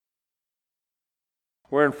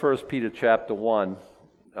We're in 1 Peter chapter 1.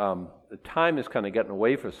 The time is kind of getting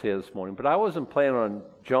away from us here this morning, but I wasn't planning on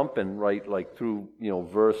jumping right like through,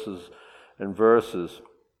 verses and verses.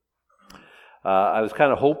 I was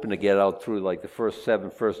kind of hoping to get out through like the first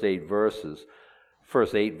 8 verses,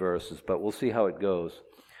 but we'll see how it goes.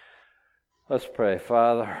 Let's pray.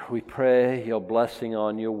 Father, we pray your blessing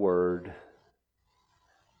on your word,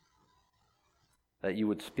 that you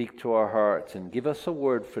would speak to our hearts and give us a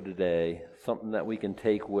word for today, something that we can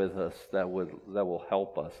take with us that will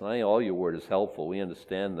help us. And I know all your word is helpful. We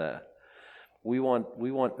understand that. We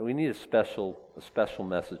need a special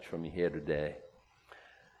message from you here today.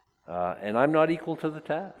 And I'm not equal to the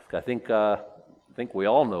task. I think we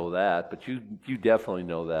all know that, but you definitely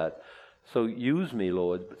know that. So use me,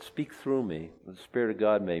 Lord, but speak through me. The Spirit of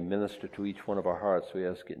God may minister to each one of our hearts. We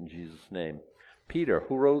ask it in Jesus' name. Peter,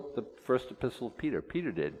 who wrote the first epistle of Peter?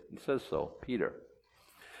 Peter did. He says so. Peter,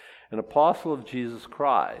 an apostle of Jesus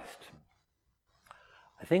Christ.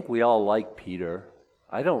 I think we all like Peter.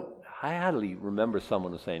 I hardly remember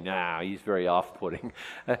someone saying, "Nah, he's very off-putting."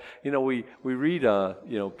 We read,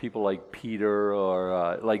 people like Peter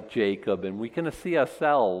or like Jacob, and we kind of see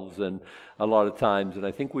ourselves, and a lot of times, and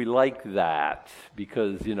I think we like that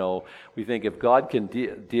because we think if God can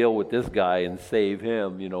deal with this guy and save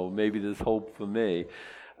him, maybe there's hope for me.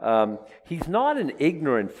 He's not an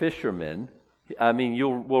ignorant fisherman. I mean,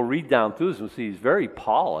 we'll read down through this and see he's very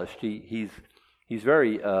polished. He's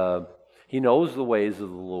very. He knows the ways of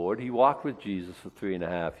the Lord. He walked with Jesus for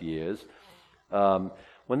 3.5 years.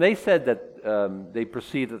 When they said that they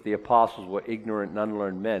perceived that the apostles were ignorant and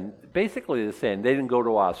unlearned men, basically they're saying they didn't go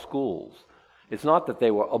to our schools. It's not that they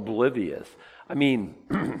were oblivious. I mean,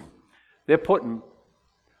 they're putting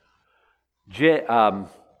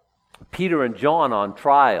Peter and John on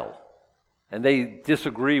trial, and they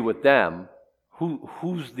disagree with them.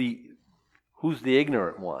 Who's the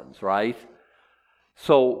ignorant ones, right?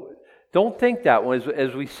 So don't think that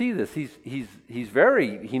as we see this, he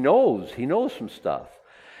knows some stuff.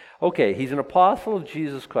 Okay, he's an apostle of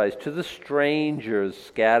Jesus Christ to the strangers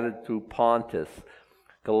scattered through Pontus,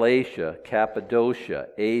 Galatia, Cappadocia,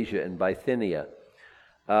 Asia, and Bithynia.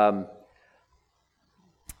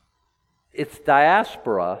 It's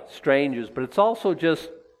diaspora, strangers, but it's also just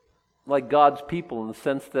like God's people in the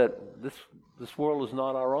sense that this world is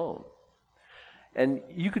not our own. And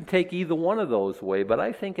you can take either one of those away, but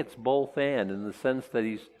I think it's both and in the sense that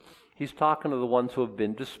he's talking to the ones who have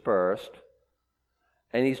been dispersed,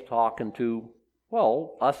 and he's talking to,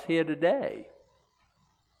 us here today.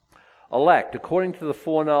 Elect, according to the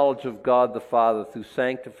foreknowledge of God the Father, through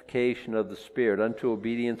sanctification of the Spirit, unto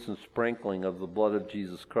obedience and sprinkling of the blood of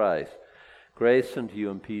Jesus Christ. Grace unto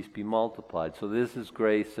you and peace be multiplied. So this is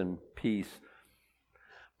grace and peace.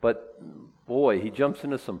 But, boy, he jumps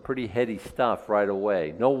into some pretty heady stuff right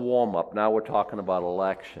away. No warm-up. Now we're talking about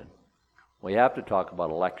election. We have to talk about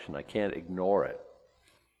election. I can't ignore it.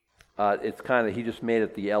 It's kind of, he just made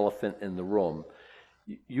it the elephant in the room.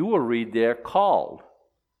 You will read there, called.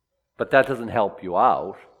 But that doesn't help you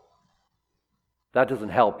out. That doesn't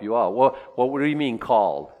help you out. Well, what do you mean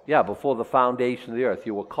called? Yeah, before the foundation of the earth,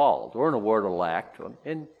 you were called. Or in a word, elect.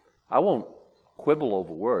 And I won't quibble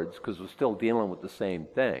over words because we're still dealing with the same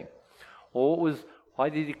thing. Well, why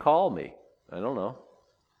did he call me? I don't know.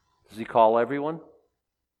 Does he call everyone?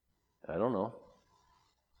 I don't know.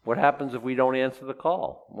 What happens if we don't answer the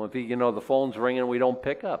call? Well, if the phone's ringing and we don't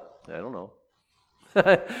pick up? I don't know.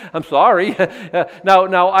 I'm sorry.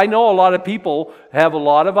 Now I know a lot of people have a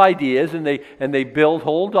lot of ideas and they build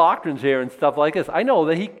whole doctrines here and stuff like this. I know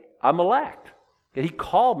that I'm elect. He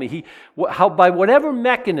called me. By whatever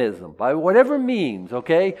mechanism, by whatever means,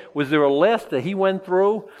 okay? Was there a list that he went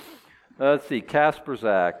through? Let's see.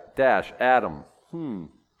 Kasperzak, Adam.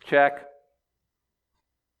 Check.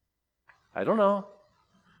 I don't know.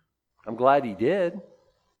 I'm glad he did.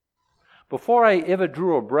 Before I ever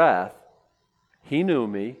drew a breath, he knew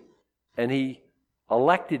me, and he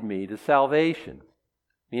elected me to salvation.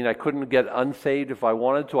 I mean, I couldn't get unsaved if I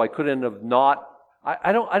wanted to. I couldn't have not.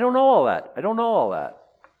 I don't know all that. I don't know all that.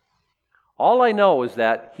 All I know is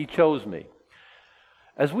that he chose me.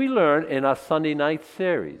 As we learn in our Sunday night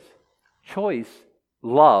series,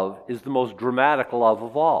 love is the most dramatic love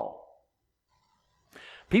of all.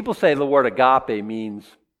 People say the word agape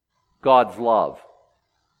means God's love.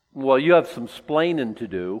 Well, you have some splaining to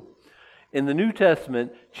do. In the New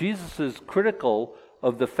Testament, Jesus is critical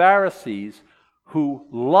of the Pharisees who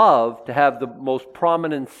love to have the most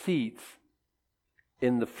prominent seats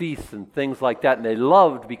in the feasts and things like that, and they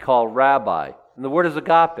love to be called rabbi. And the word is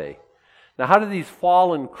agape. Now, how do these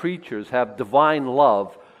fallen creatures have divine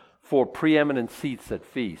love for preeminent seats at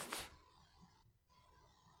feasts?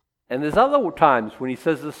 And there's other times when he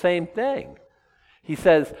says the same thing. He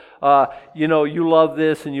says, you love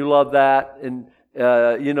this and you love that, and,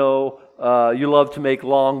 you love to make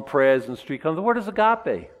long prayers and street comes. The word is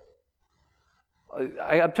agape.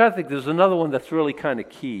 I'm trying to think, there's another one that's really kind of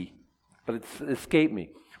key, but it's escaped me.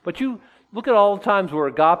 But you look at all the times where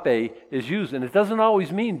agape is used, and it doesn't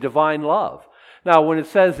always mean divine love. Now, when it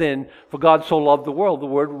says in, for God so loved the world, the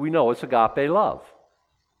word we know it's agape love.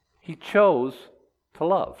 He chose to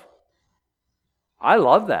love. I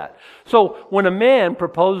love that. So when a man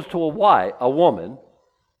proposes to a woman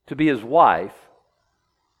to be his wife,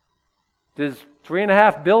 there's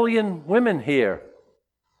 3.5 billion women here.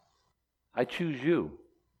 I choose you.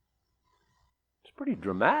 It's pretty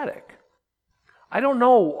dramatic. I don't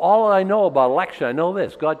know all I know about election. I know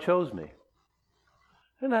this. God chose me.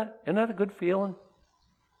 Isn't that a good feeling?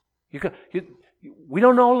 We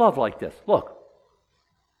don't know love like this. Look.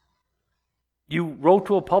 You wrote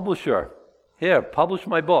to a publisher. Here, publish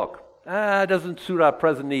my book. It doesn't suit our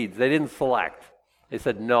present needs. They didn't select. They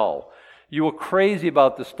said no. You were crazy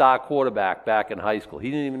about the star quarterback back in high school.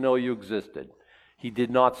 He didn't even know you existed. He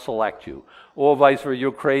did not select you. Or vice versa,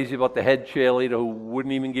 you're crazy about the head cheerleader who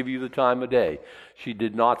wouldn't even give you the time of day. She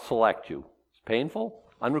did not select you. It's painful.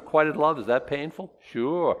 Unrequited love, is that painful?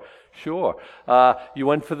 Sure. You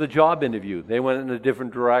went for the job interview. They went in a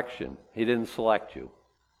different direction. He didn't select you.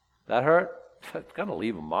 That hurt? It's going to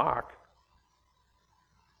leave a mark.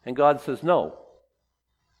 And God says, no,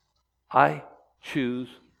 I choose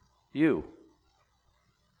you.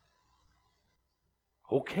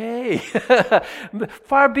 Okay.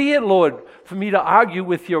 Far be it, Lord, for me to argue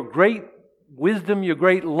with your great wisdom, your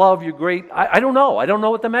great love, your great... I don't know. I don't know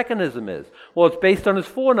what the mechanism is. Well, it's based on his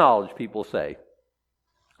foreknowledge, people say.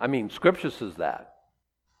 I mean, Scripture says that.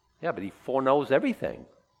 Yeah, but he foreknows everything.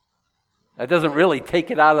 That doesn't really take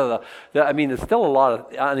it out of there's still a lot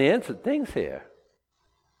of unanswered things here.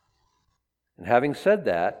 And having said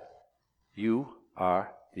that, you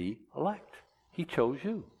are the elect. He chose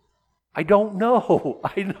you. I don't know.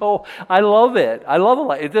 I know. I love it. I love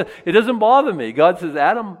elect. It doesn't bother me. God says,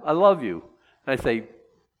 Adam, I love you. And I say,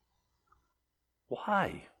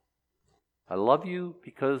 why? I love you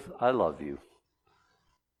because I love you.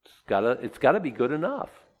 It's got to be good enough.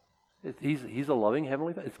 He's a loving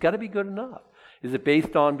Heavenly Father. It's got to be good enough. Is it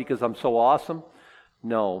based on because I'm so awesome?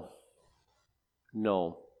 No.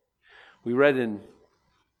 We read in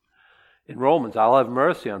Romans, I'll have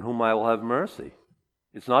mercy on whom I will have mercy.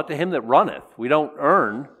 It's not to him that runneth. We don't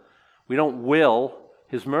will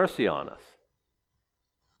his mercy on us.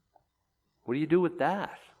 What do you do with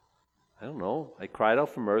that? I don't know. I cried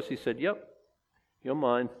out for mercy. He said, yep, you're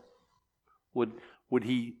mine. Would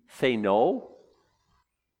he say no?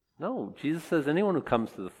 No. Jesus says anyone who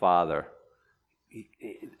comes to the Father,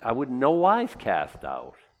 I would in no wise cast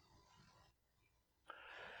out.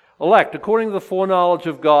 Elect, according to the foreknowledge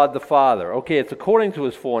of God the Father. Okay, it's according to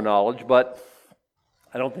his foreknowledge, but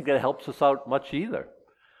I don't think that helps us out much either.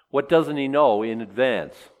 What doesn't he know in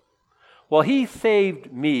advance? Well, he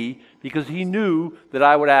saved me because he knew that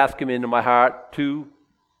I would ask him into my heart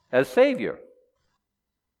as Savior.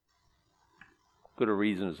 Good a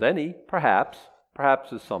reason as any, perhaps.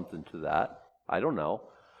 Perhaps there's something to that. I don't know.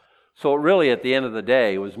 So really, at the end of the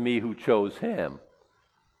day, it was me who chose him.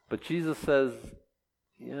 But Jesus says,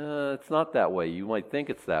 yeah, it's not that way. You might think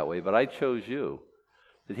it's that way, but I chose you.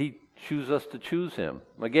 Did he choose us to choose him?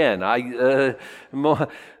 Again,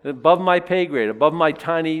 above my pay grade, above my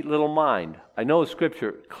tiny little mind. I know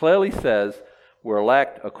Scripture clearly says we're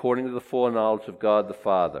elect according to the foreknowledge of God the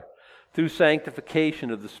Father, through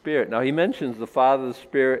sanctification of the Spirit. Now he mentions the Father, the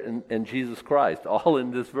Spirit, and Jesus Christ, all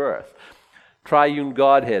in this verse. Triune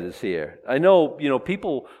Godhead is here. I know,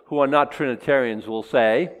 people who are not Trinitarians will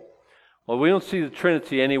say, well, we don't see the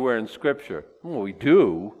Trinity anywhere in Scripture. Well, we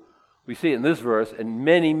do. We see it in this verse and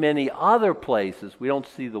many, many other places. We don't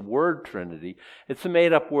see the word Trinity. It's a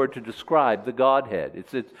made-up word to describe the Godhead.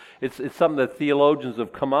 It's something that theologians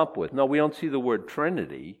have come up with. No, we don't see the word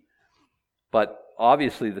Trinity, but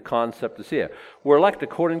obviously the concept is here. We're elect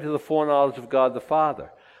according to the foreknowledge of God the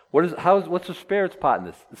Father. What's the Spirit's part in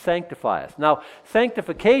this? To sanctify us. Now,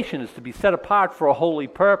 sanctification is to be set apart for a holy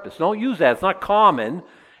purpose. Don't use that. It's not common.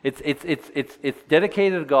 It's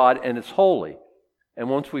dedicated to God and it's holy. And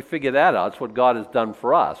once we figure that out, it's what God has done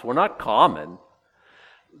for us. We're not common.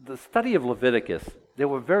 The study of Leviticus, there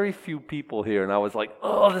were very few people here, and I was like,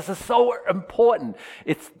 oh, this is so important.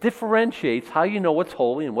 It differentiates how you know what's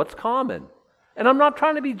holy and what's common. And I'm not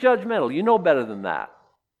trying to be judgmental. You know better than that.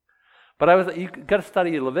 But you've got to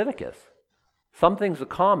study Leviticus. Some things are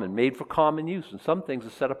common, made for common use, and some things are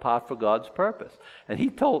set apart for God's purpose. And he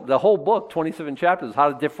told the whole book, 27 chapters,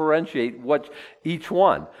 how to differentiate each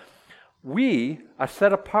one. We are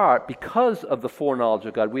set apart because of the foreknowledge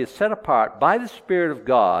of God. We are set apart by the Spirit of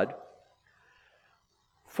God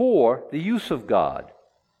for the use of God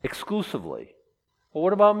exclusively. Well,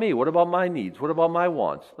 what about me? What about my needs? What about my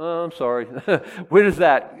wants? Oh, I'm sorry. Where does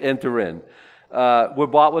that enter in? We're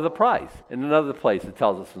bought with a price. In another place it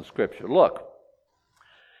tells us in Scripture. Look.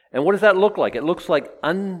 And what does that look like? It looks like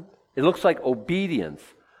obedience.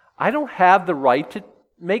 I don't have the right to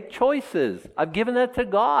make choices. I've given that to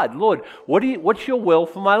God. Lord, what's your will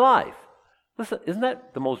for my life? Listen, isn't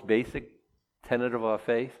that the most basic tenet of our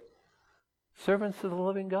faith? Servants of the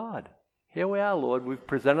living God. Here we are, Lord. We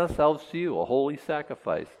present ourselves to you, a holy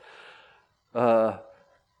sacrifice.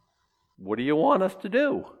 What do you want us to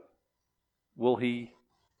do?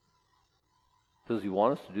 Does he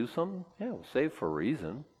want us to do something? Yeah, we'll say it for a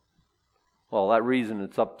reason. Well, that reason,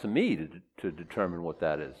 it's up to me to determine what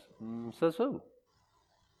that is. Says who?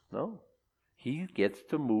 No. He gets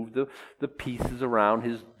to move the pieces around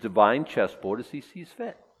his divine chessboard as he sees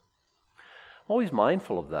fit. Always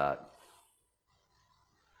mindful of that.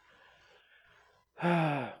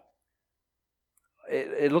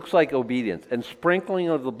 It looks like obedience and sprinkling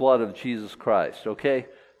of the blood of Jesus Christ, okay?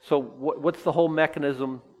 So what's the whole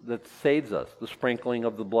mechanism that saves us? The sprinkling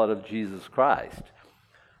of the blood of Jesus Christ.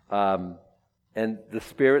 And the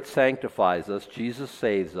Spirit sanctifies us, Jesus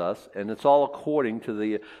saves us, and it's all according to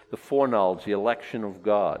the foreknowledge, the election of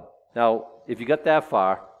God. Now, if you got that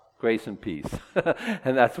far, grace and peace.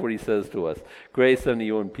 And that's what he says to us. Grace unto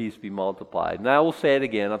you and peace be multiplied. Now I will say it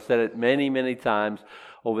again. I've said it many, many times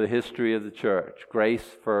over the history of the church. Grace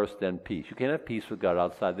first, then peace. You can't have peace with God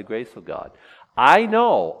outside the grace of God. I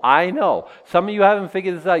know. Some of you haven't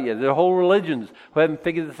figured this out yet. There are whole religions who haven't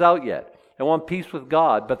figured this out yet. They want peace with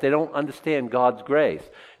God, but they don't understand God's grace.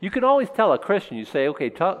 You can always tell a Christian, you say, okay,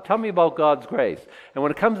 tell me about God's grace. And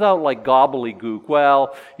when it comes out like gobbledygook,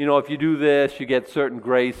 well, if you do this, you get certain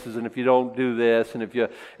graces, and if you don't do this, and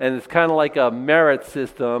it's kind of like a merit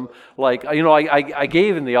system, like, I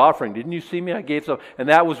gave in the offering. Didn't you see me? I gave some, and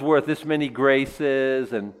that was worth this many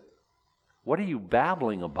graces, and what are you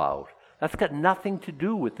babbling about? That's got nothing to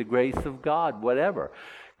do with the grace of God, whatever.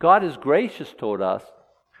 God is gracious toward us,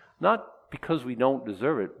 not because we don't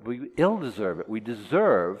deserve it, we ill deserve it. We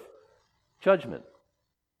deserve judgment.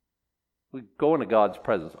 We go into God's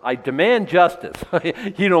presence. I demand justice.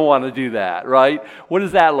 You don't want to do that, right? What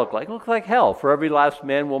does that look like? It looks like hell for every last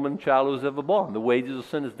man, woman, child who's ever born. The wages of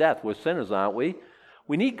sin is death. We're sinners, aren't we?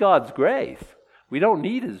 We need God's grace. We don't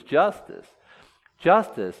need his justice.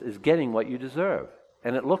 Justice is getting what you deserve.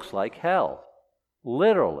 And it looks like hell.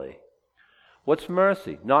 Literally. What's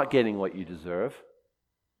mercy? Not getting what you deserve.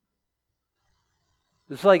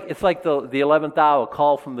 It's like the 11th hour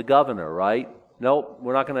call from the governor, right? Nope,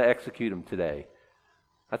 we're not going to execute him today.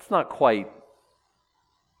 It's not quite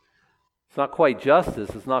justice.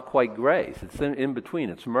 It's not quite grace. It's in between.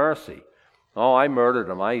 It's mercy. Oh, I murdered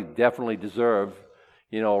him. I definitely deserve,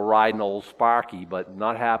 riding old Sparky, but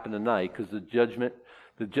not happen tonight because the judgment,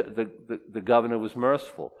 the governor was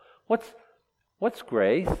merciful. What's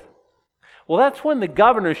grace? Well, that's when the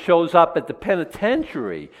governor shows up at the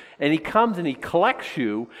penitentiary and he comes and he collects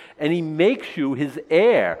you and he makes you his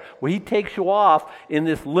heir, where he takes you off in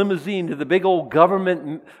this limousine to the big old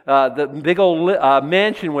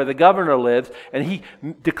mansion where the governor lives, and he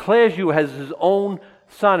declares you as his own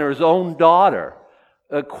son or his own daughter,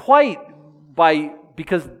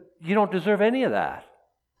 because you don't deserve any of that.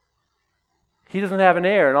 He doesn't have an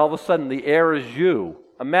heir, and all of a sudden the heir is you.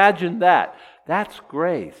 Imagine that. That's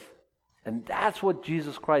grace. And that's what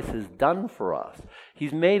Jesus Christ has done for us.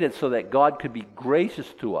 He's made it so that God could be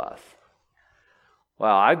gracious to us.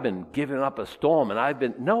 Well, I've been giving up a storm,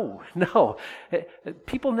 and no.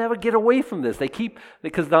 People never get away from this.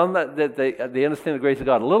 Because now that they understand the grace of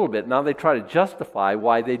God a little bit, now they try to justify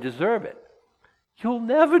why they deserve it. You'll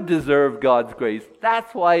never deserve God's grace.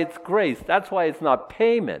 That's why it's grace. That's why it's not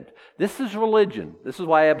payment. This is religion. This is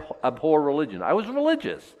why I abhor religion. I was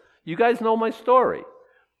religious. You guys know my story.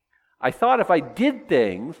 I thought if I did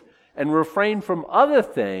things and refrained from other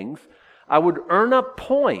things, I would earn up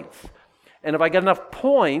points. And if I got enough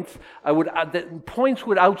points, the points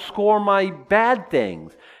would outscore my bad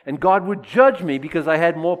things. And God would judge me because I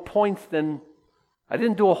had more points than... I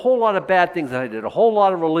didn't do a whole lot of bad things, and I did a whole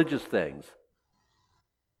lot of religious things.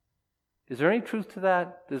 Is there any truth to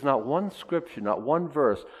that? There's not one scripture, not one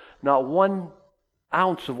verse, not 1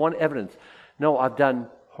 ounce of one evidence. No, I've done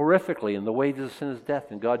horrifically, and the wages of sin is death.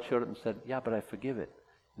 And God showed up and said, yeah, but I forgive it.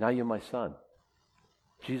 Now you're my son.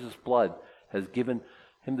 Jesus' blood has given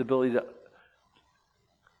him the ability to...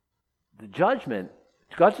 The judgment,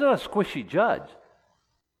 God's not a squishy judge.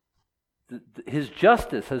 His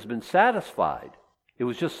justice has been satisfied. It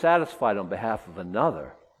was just satisfied on behalf of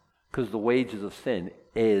another, because the wages of sin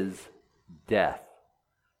is death.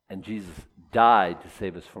 And Jesus died to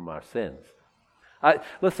save us from our sins.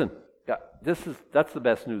 Listen, that's the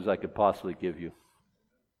best news I could possibly give you.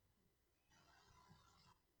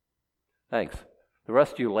 Thanks. The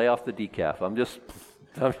rest of you lay off the decaf.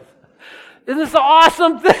 Isn't this an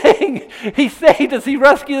awesome thing? He saved us. He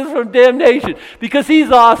rescued us from damnation because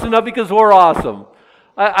he's awesome, not because we're awesome.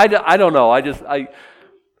 I don't know.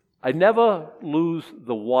 I never lose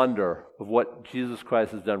the wonder of what Jesus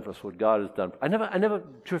Christ has done for us, what God has done. I never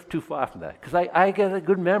drift too far from that because I get a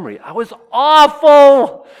good memory. I was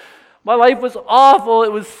awful. My life was awful.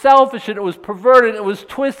 It was selfish and it was perverted and it was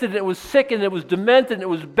twisted and it was sick and it was demented and it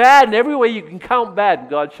was bad in every way you can count bad. And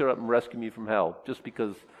God showed up and rescued me from hell just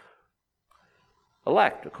because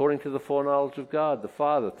elect according to the foreknowledge of God the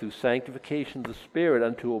Father through sanctification of the Spirit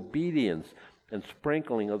unto obedience and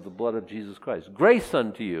sprinkling of the blood of Jesus Christ. Grace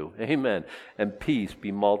unto you, amen, and peace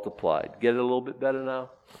be multiplied. Get it a little bit better now?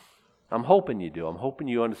 I'm hoping you do. I'm hoping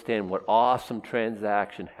you understand what awesome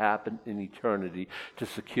transaction happened in eternity to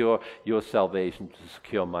secure your salvation, to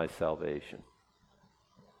secure my salvation.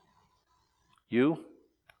 You,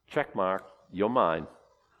 check mark, you're mine.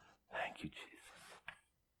 Thank you, Jesus.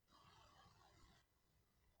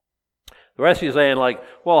 The rest of you saying like,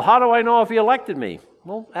 well, how do I know if he elected me?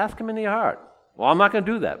 Well, ask him in your heart. Well, I'm not going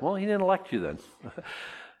to do that. Well, he didn't elect you then.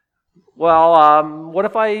 Well, what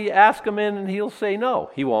if I ask him in and he'll say no?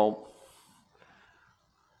 He won't.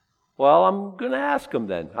 Well, I'm going to ask him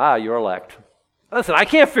then. You're elect. Listen, I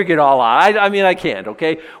can't figure it all out. I can't,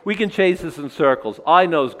 okay? We can chase this in circles. All I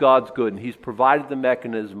know is God's good, and he's provided the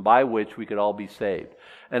mechanism by which we could all be saved.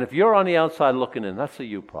 And if you're on the outside looking in, that's a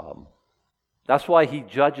you problem. That's why he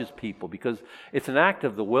judges people, because it's an act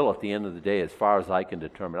of the will at the end of the day as far as I can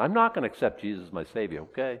determine. I'm not going to accept Jesus as my Savior,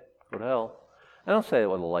 okay? Go to hell. I don't say that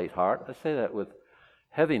with a light heart. I say that with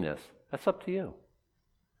heaviness. That's up to you.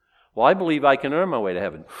 Well, I believe I can earn my way to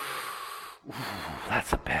heaven. Ooh,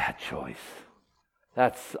 that's a bad choice.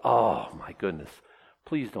 Oh my goodness.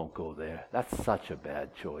 Please don't go there. That's such a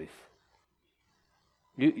bad choice.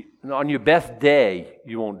 On your best day,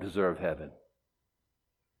 you won't deserve heaven.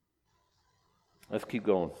 Let's keep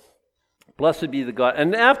going. Blessed be the God.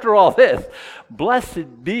 And after all this,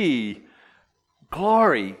 blessed be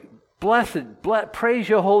glory. Praise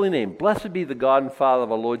your holy name. Blessed be the God and Father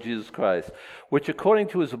of our Lord Jesus Christ, which according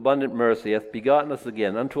to his abundant mercy hath begotten us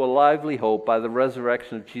again unto a lively hope by the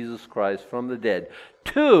resurrection of Jesus Christ from the dead,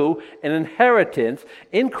 to an inheritance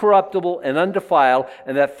incorruptible and undefiled,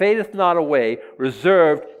 and that fadeth not away,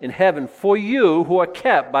 reserved in heaven for you who are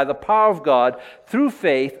kept by the power of God through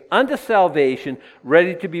faith unto salvation,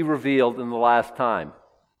 ready to be revealed in the last time.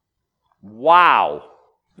 Wow.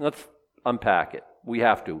 Let's unpack it. We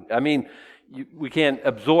have to. We can't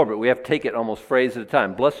absorb it. We have to take it almost phrase at a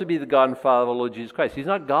time. Blessed be the God and Father of our Lord Jesus Christ. He's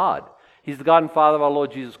not God. He's the God and Father of our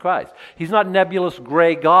Lord Jesus Christ. He's not nebulous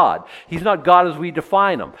gray God. He's not God as we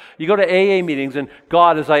define him. You go to AA meetings and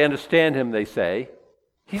God as I understand him, they say.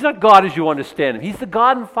 He's not God as you understand him. He's the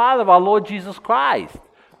God and Father of our Lord Jesus Christ.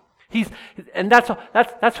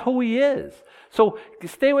 That's who he is. So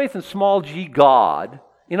stay away from small g God.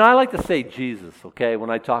 I like to say Jesus, okay, when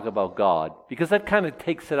I talk about God, because that kind of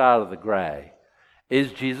takes it out of the gray.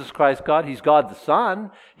 Is Jesus Christ God? He's God the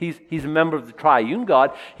Son. He's a member of the triune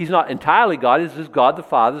God. He's not entirely God. He's God the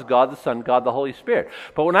Father, he's God the Son, God the Holy Spirit.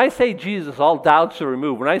 But when I say Jesus, all doubts are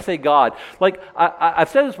removed. When I say God, like I've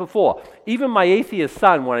said this before, even my atheist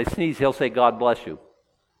son, when I sneeze, he'll say, God bless you.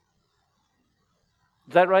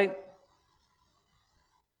 Is that right?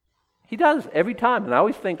 He does, every time. And I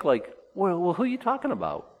always think like, well, who are you talking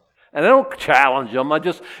about? And I don't challenge him. I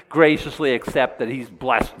just graciously accept that he's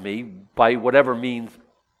blessed me by whatever means,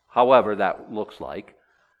 however that looks like.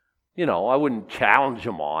 I wouldn't challenge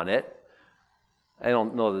him on it. I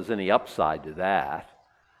don't know there's any upside to that.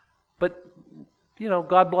 But,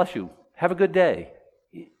 God bless you. Have a good day.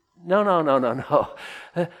 No.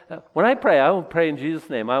 When I pray, I don't pray in Jesus'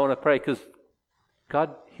 name. I want to pray because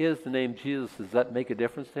God hears the name Jesus. Does that make a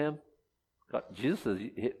difference to him? Jesus says,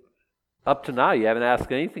 up to now, you haven't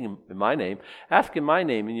asked anything in my name. Ask in my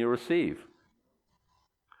name and you'll receive.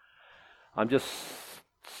 I'm just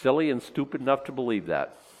silly and stupid enough to believe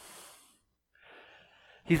that.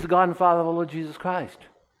 He's the God and Father of our Lord Jesus Christ.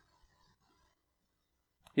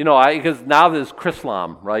 Because now there's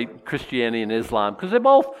Chrislam, right? Christianity and Islam, because they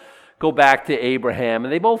both go back to Abraham,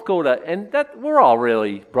 and they both go to, and that we're all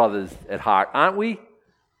really brothers at heart, aren't we?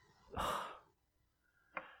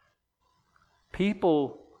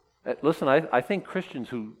 people, listen, I think Christians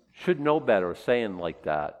who should know better are saying like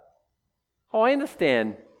that. Oh, I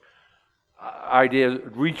understand idea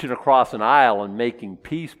of reaching across an aisle and making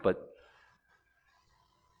peace, but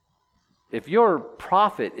if your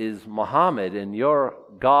prophet is Muhammad and your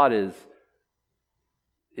God is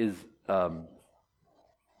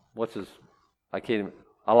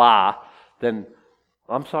Allah, then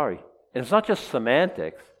I'm sorry. And it's not just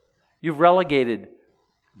semantics. You've relegated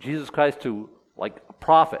Jesus Christ to like a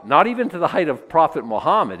prophet, not even to the height of Prophet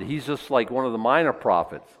Muhammad. He's just like one of the minor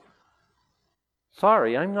prophets.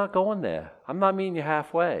 Sorry, I'm not going there. I'm not meeting you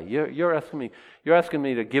halfway. You're asking me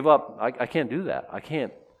to give up. I can't do that. I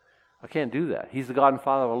can't do that. He's the God and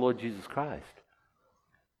Father of our Lord Jesus Christ.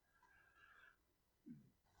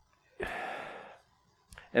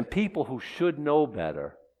 And people who should know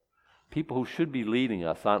better, people who should be leading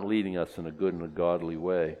us, aren't leading us in a good and a godly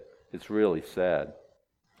way. It's really sad.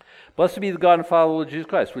 Blessed be the God and Father of our Lord Jesus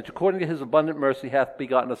Christ, which according to his abundant mercy hath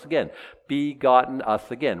begotten us again. Begotten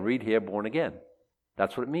us again. Read here, born again.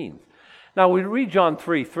 That's what it means. Now, we read John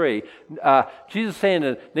 3:3. Jesus saying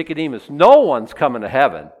to Nicodemus, no one's coming to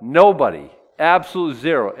heaven. Nobody. Absolute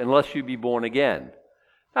zero, unless you be born again.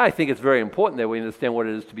 Now, I think it's very important that we understand what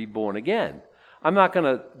it is to be born again. I'm not going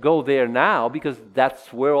to go there now because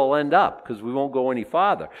that's where we'll end up, because we won't go any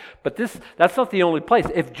farther. But that's not the only place.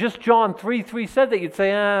 If just John 3:3 said that, you'd say,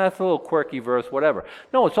 that's a little quirky verse, whatever.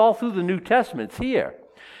 No, it's all through the New Testament. It's here.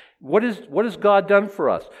 What has God done for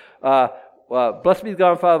us? Blessed be the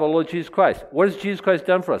God and Father of our Lord Jesus Christ. What has Jesus Christ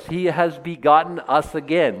done for us? He has begotten us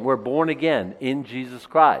again. We're born again in Jesus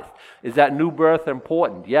Christ. Is that new birth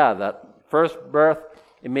important? Yeah, that first birth,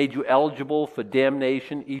 it made you eligible for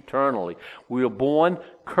damnation eternally. We were born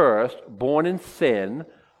cursed, born in sin.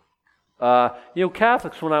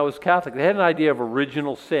 Catholics, when I was Catholic, they had an idea of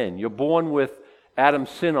original sin. You're born with Adam's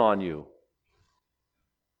sin on you.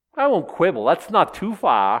 I won't quibble. That's not too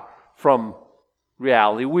far from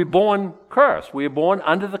reality. We were born cursed. We were born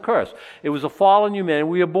under the curse. It was a fallen humanity.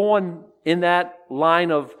 We were born in that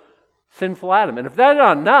line of sinful Adam. And if that's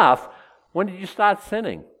not enough, when did you start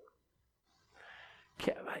sinning?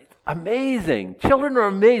 Amazing. Children are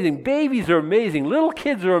amazing. Babies are amazing. Little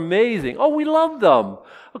kids are amazing. Oh, we love them.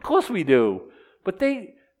 Of course we do. But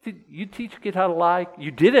did you teach a kid how to lie? You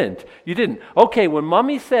didn't. Okay, when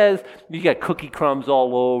mommy says you got cookie crumbs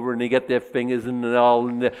all over and they get their fingers and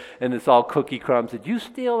it's all cookie crumbs, did you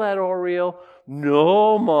steal that Oreo?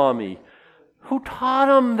 No, mommy. Who taught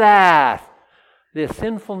them that? Their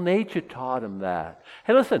sinful nature taught them that.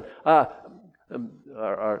 Hey, listen, our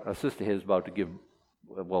sister here is about to give,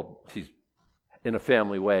 she's in a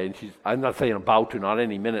family way, and I'm not saying about to, not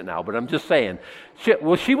any minute now, but I'm just saying,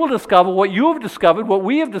 she will discover what you have discovered, what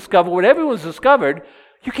we have discovered, what everyone's discovered.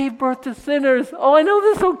 You gave birth to sinners. Oh, I know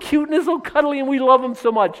they're so cute and they're so cuddly and we love them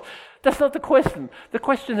so much. That's not the question. The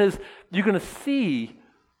question is, you're going to see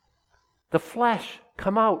the flesh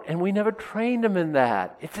come out, and we never trained them in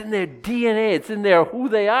that. It's in their DNA. It's in their who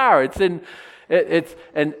they are. And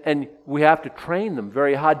we have to train them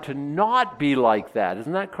very hard to not be like that.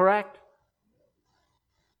 Isn't that correct?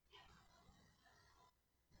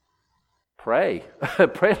 Pray.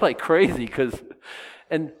 Pray like crazy,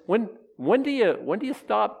 and when do you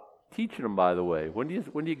stop teaching them, by the way? When do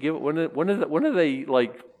you give it? When are they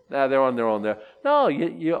like, they're on their own there? No,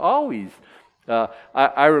 you always.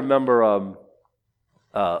 I remember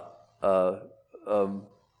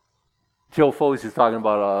Joe Foes is talking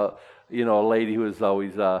about a lady who was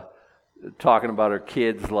always talking about her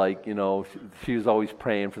kids, like, she was always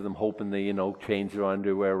praying for them, hoping they, change their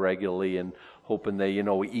underwear regularly and hoping they,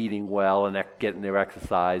 eating well and getting their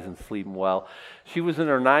exercise and sleeping well. She was in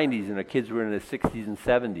her 90s and her kids were in their 60s and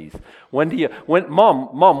 70s.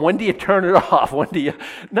 Mom, when do you turn it off?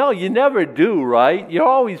 No, you never do, right? You're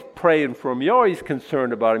always praying for them. You're always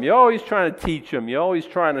concerned about them. You're always trying to teach them. You're always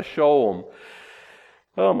trying to show them.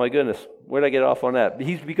 Oh my goodness, where'd I get off on that?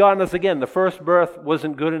 He's begotten us again. The first birth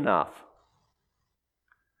wasn't good enough.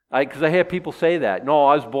 Because I hear people say that. No,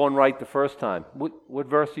 I was born right the first time. What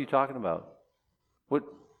verse are you talking about? What?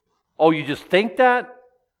 Oh, you just think that?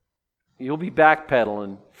 You'll be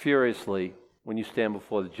backpedaling furiously when you stand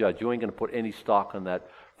before the judge. You ain't going to put any stock on that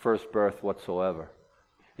first birth whatsoever.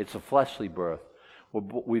 It's a fleshly birth.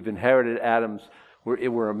 We've inherited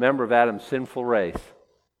we're a member of Adam's sinful race.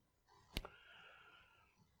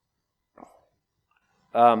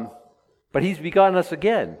 But he's begotten us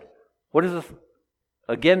again. What is this?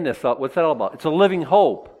 Again-ness, what's that all about? It's a living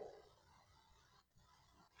hope.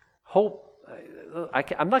 Hope.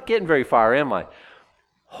 I'm not getting very far, am I?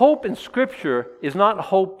 Hope in Scripture is not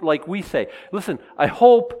hope like we say. Listen, I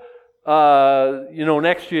hope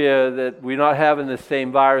next year that we're not having the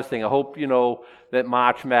same virus thing. I hope, that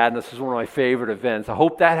March Madness is one of my favorite events. I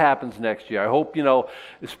hope that happens next year. I hope, the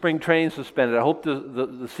spring training's suspended. I hope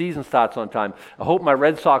the season starts on time. I hope my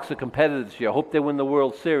Red Sox are competitive this year. I hope they win the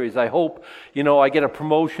World Series. I hope, I get a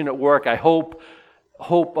promotion at work. I hope.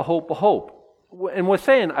 And we're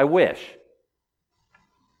saying, I wish.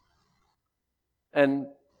 And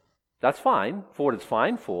that's fine for what it's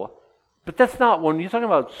fine for. But that's not, when you're talking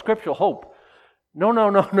about scriptural hope, no.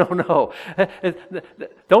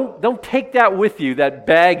 Don't take that with you, that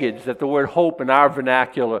baggage, that the word hope in our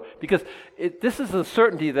vernacular, because this is a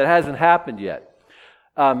certainty that hasn't happened yet.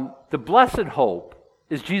 The blessed hope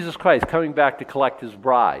is Jesus Christ coming back to collect his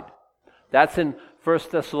bride. That's in 1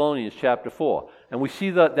 Thessalonians chapter 4. And we see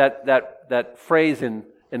that phrase in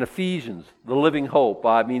Ephesians, the living hope,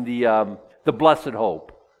 the blessed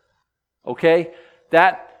hope. Okay?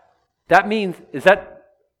 That means,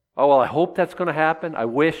 I hope that's going to happen. I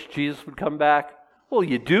wish Jesus would come back. Well,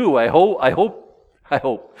 you do. I hope.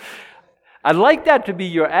 I'd like that to be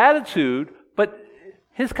your attitude, but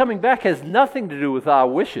his coming back has nothing to do with our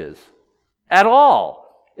wishes at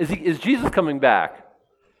all. Is Jesus coming back?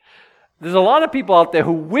 There's a lot of people out there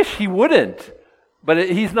who wish he wouldn't, but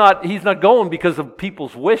he's not going because of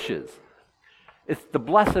people's wishes. It's the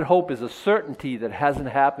blessed hope is a certainty that hasn't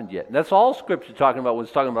happened yet. And that's all Scripture talking about when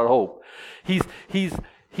it's talking about hope.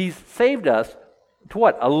 He's saved us to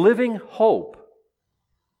what? A living hope.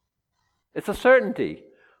 It's a certainty.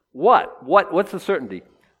 What's the certainty?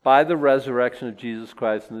 By the resurrection of Jesus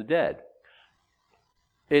Christ from the dead.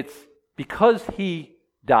 It's because he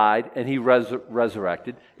died and he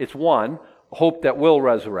resurrected. It's one, hope that will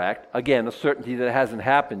resurrect. Again, a certainty that hasn't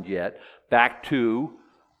happened yet. Back to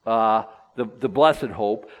the blessed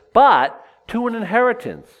hope, but to an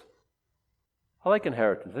inheritance. I like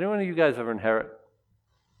inheritance. Anyone of you guys ever inherit?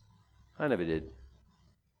 I never did.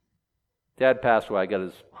 Dad passed away. I got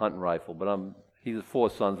his hunting rifle, but he has 4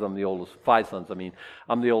 sons. I'm the oldest. 5 sons.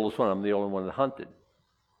 I'm the oldest one. I'm the only one that hunted.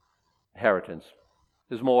 Inheritance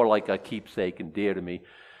is more like a keepsake and dear to me.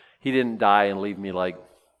 He didn't die and leave me like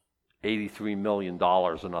 $83 million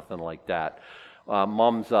or nothing like that.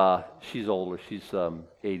 Mom's she's older. She's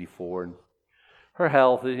 84, and her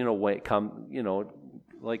health,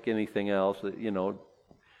 like anything else,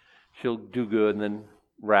 she'll do good and then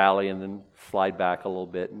rally and then slide back a little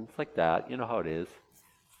bit, and it's like that. You know how it is.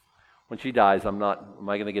 When she dies, am I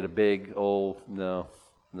going to get a big, no.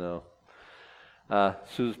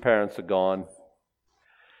 Sue's parents are gone.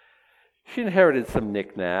 She inherited some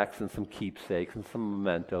knickknacks and some keepsakes and some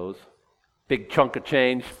mementos. Big chunk of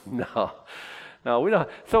change? No, we don't.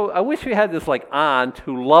 So I wish we had this like aunt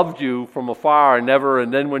who loved you from afar and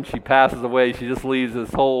then when she passes away, she just leaves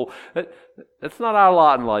this whole. That's not our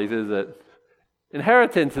lot in life, is it?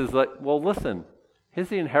 Inheritance is like, well, listen, here's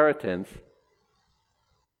the inheritance.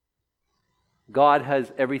 God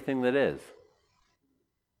has everything that is.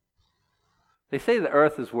 They say the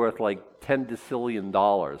earth is worth like $10 decillion.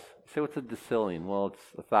 You say, what's a decillion? Well,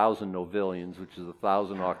 it's 1,000 novillions, which is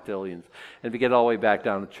 1,000 octillions. And if you get all the way back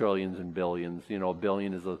down to trillions and billions, a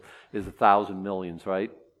billion is 1,000 millions,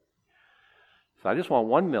 right? So I just want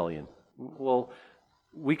 1 million. Well,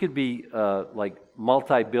 we could be like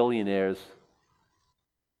multi-billionaires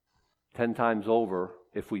 10 times over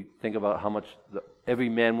if we think about how much every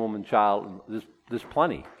man, woman, child, there's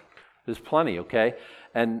plenty. There's plenty, okay?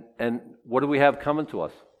 And what do we have coming to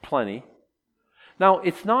us? Plenty. Now,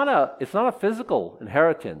 it's not a physical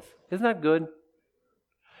inheritance. Isn't that good?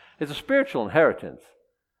 It's a spiritual inheritance.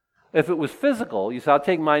 If it was physical, you say, I'll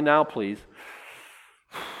take mine now, please.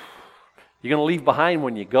 You're going to leave behind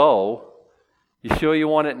when you go. You sure you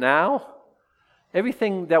want it now?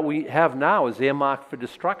 Everything that we have now is earmarked for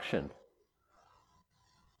destruction.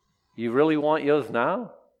 You really want yours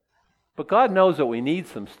now? But God knows that we need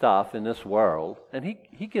some stuff in this world, and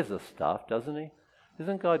He gives us stuff, doesn't He?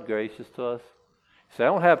 Isn't God gracious to us? You say, I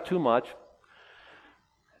don't have too much.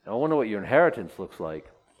 I wonder what your inheritance looks like.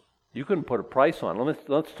 You couldn't put a price on it.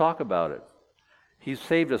 Let's talk about it. He's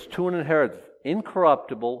saved us to an inheritance,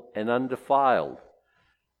 incorruptible and undefiled,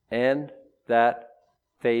 and that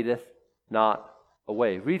fadeth not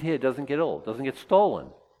away. Read here, it doesn't get old, doesn't get stolen.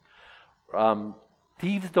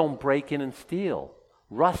 Thieves don't break in and steal.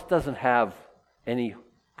 Rust doesn't have any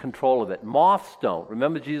control of it. Moths don't.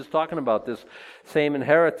 Remember Jesus talking about this same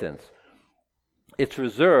inheritance. It's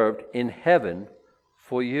reserved in heaven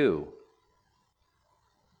for you.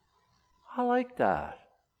 I like that.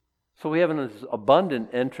 So we have an abundant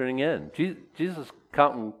entering in. Jesus is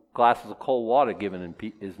counting glasses of cold water given in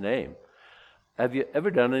His name. Have you ever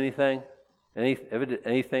done anything? Ever did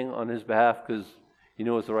anything on His behalf because You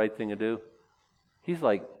know what's the right thing to do? He's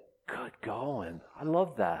like, good going. I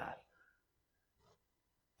love that.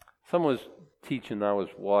 Someone was teaching, I was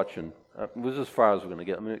watching. It was as far as we're going to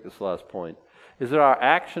get. Let me make this last point. Is it our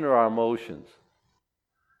action or our emotions?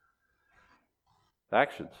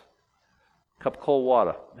 Actions. Cup of cold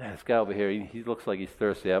water. Man, this guy over here, he looks like he's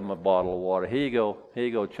thirsty. I have him a bottle of water. Here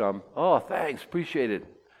you go, chum. Oh, thanks, appreciate it.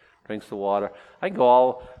 Drinks the water. I can go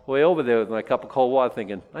all the way over there with my cup of cold water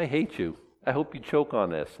thinking, I hate you. I hope you choke on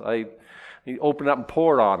this. I open it up and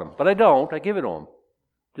pour it on him. But I don't. I give it to him.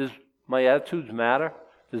 Does my attitudes matter?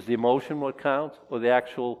 Does the emotion what counts? Or the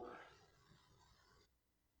actual...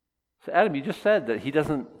 So Adam, you just said that he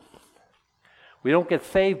doesn't... We don't get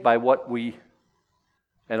saved by what we...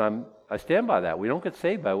 And I stand by that. We don't get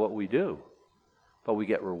saved by what we do, but we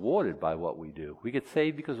get rewarded by what we do. We get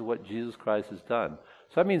saved because of what Jesus Christ has done.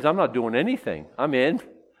 So that means I'm not doing anything. I'm in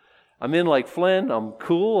like Flynn. I'm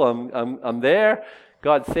cool. I'm there.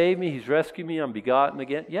 God saved me. He's rescued me. I'm begotten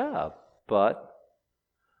again. Yeah, but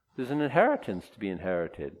there's an inheritance to be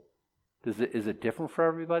inherited. Is it different for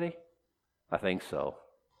everybody? I think so.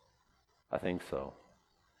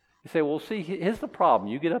 You say, well, see, here's the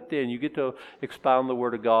problem. You get up there and you get to expound the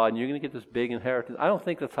Word of God and you're going to get this big inheritance. I don't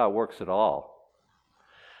think that's how it works at all.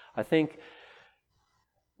 I think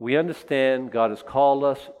we understand God has called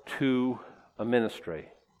us to a ministry.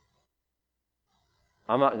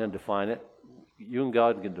 I'm not going to define it. You and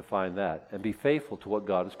God can define that and be faithful to what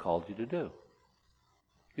God has called you to do.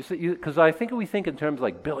 You see, because I think we think in terms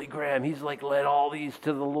like Billy Graham, he's like led all these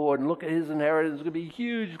to the Lord and look at his inheritance. It's going to be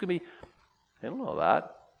huge. It's going to be... I don't know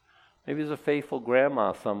that. Maybe there's a faithful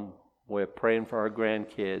grandma somewhere praying for her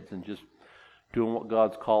grandkids and just doing what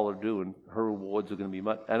God's called her to do, and her rewards are going to be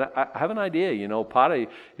much. And I have an idea, part of your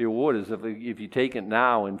reward is if you take it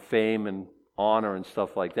now in fame and honor and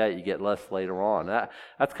stuff like that, you get less later on.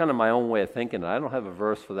 That's kind of my own way of thinking. I don't have a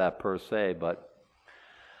verse for that per se, but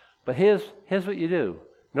here's what you do.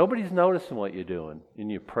 Nobody's noticing what you're doing in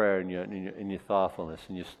your prayer, in your thoughtfulness,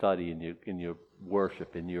 in your study, in your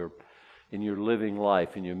worship, in your living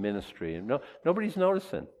life, in your ministry. And nobody's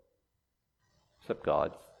noticing, except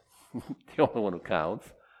God, the only one who counts.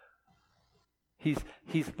 He's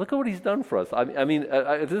look at what he's done for us. I mean,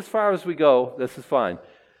 as far as we go, this is fine.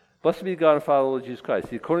 Blessed be God and Father, Lord Jesus Christ.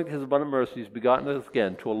 He, according to his abundant mercy, has begotten us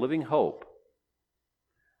again to a living hope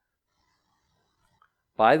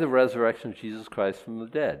by the resurrection of Jesus Christ from the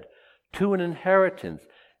dead, to an inheritance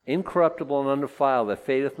incorruptible and undefiled that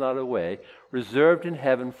fadeth not away, reserved in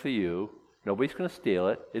heaven for you. Nobody's going to steal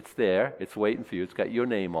it. It's there. It's waiting for you. It's got your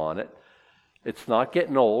name on it. It's not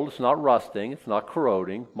getting old. It's not rusting. It's not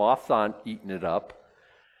corroding. Moths aren't eating it up.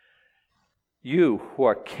 You who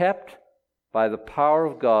are kept by the power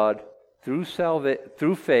of God through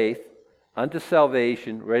faith unto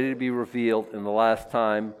salvation, ready to be revealed in the last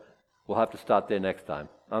time. We'll have to stop there next time.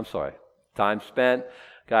 I'm sorry. Time spent.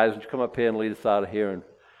 Guys, would you come up here and lead us out of here and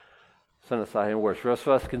send us out here and worship. The rest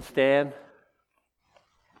of us can stand.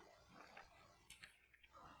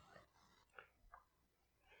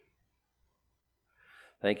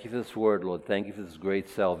 Thank you for this word, Lord. Thank you for this great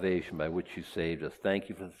salvation by which you saved us. Thank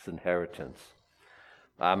you for this inheritance.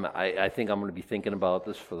 I think I'm going to be thinking about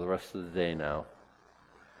this for the rest of the day now.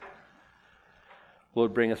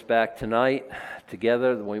 Lord, bring us back tonight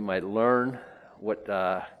together that we might learn what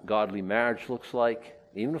godly marriage looks like.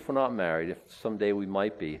 Even if we're not married, if someday we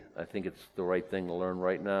might be, I think it's the right thing to learn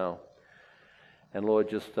right now. And Lord,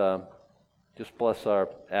 just bless our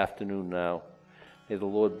afternoon now. May the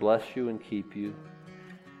Lord bless you and keep you.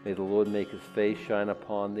 May the Lord make his face shine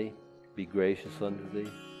upon thee, be gracious unto thee.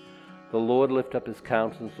 The Lord lift up his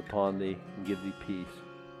countenance upon thee and give thee peace.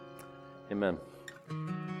 Amen.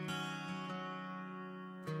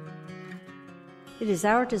 It is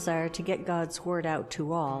our desire to get God's word out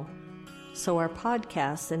to all. So our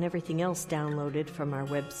podcasts and everything else downloaded from our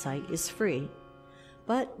website is free.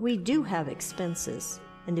 But we do have expenses,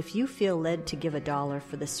 and if you feel led to give $1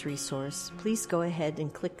 for this resource, please go ahead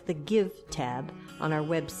and click the Give tab on our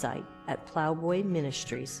website at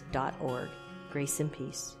plowboyministries.org. Grace and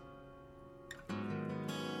peace.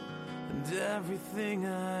 And everything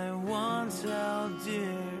I once held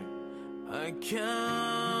dear, I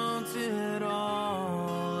count it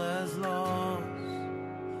all as lost.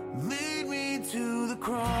 Lead me to the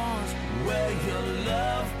cross.